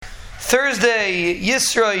Thursday,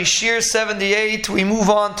 Yisro, Shir 78, we move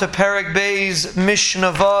on to Perek Bey's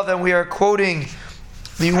Mishnah Vav, and we are quoting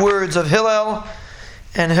the words of Hillel.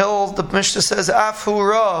 And Hillel, the Mishnah says,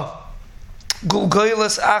 Afu Ra,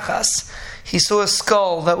 Gulgoylas Achas. He saw a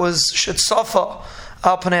skull that was Shetzafa,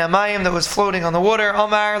 Al Panei Hamayim, that was floating on the water.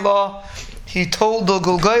 Amar La, he told the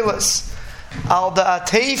Gulgoylas, Al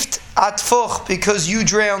Da'ateift Atfuch, because you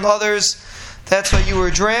drowned others, that's why you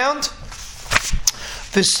were drowned.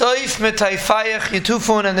 V'soif mitayfayach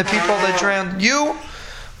yitufun, and the people that drowned you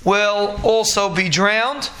will also be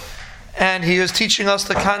drowned. And he is teaching us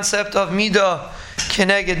the concept of midah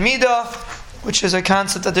keneged midah, which is a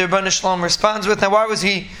concept that the Rebbeinu Shalom responds with. Now, why was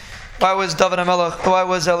David HaMelech, why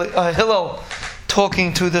was Hillel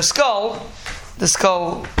talking to the skull? The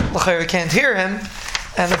skull, l'chayr, can't hear him.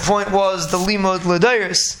 And the point was the limud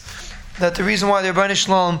l'dayris, that the reason why the Rebbeinu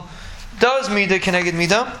Shalom does midah keneged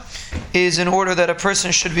midah is in order that a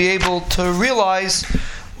person should be able to realize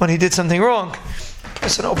when he did something wrong. A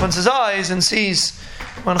person opens his eyes and sees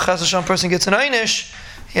when Chas Hashem person gets an einish,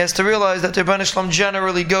 he has to realize that the Rebbeinu Shalom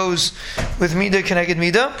generally goes with midah keneged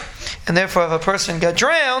midah, and therefore if a person got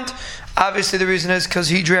drowned, obviously the reason is because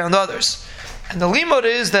he drowned others. And the limud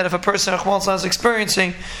is that if a person is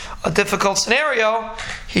experiencing a difficult scenario,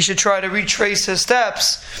 he should try to retrace his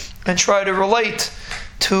steps and try to relate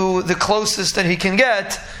to the closest that he can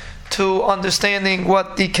get to understanding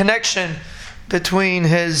what the connection between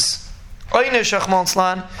his einish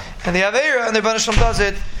and the Aveira, and the Rebbeinu Shalom does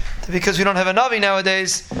it because we don't have a Navi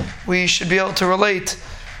nowadays. We should be able to relate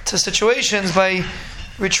to situations by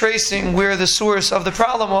retracing where the source of the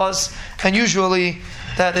problem was, and usually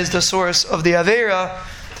that is the source of the Aveira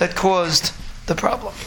that caused the problem.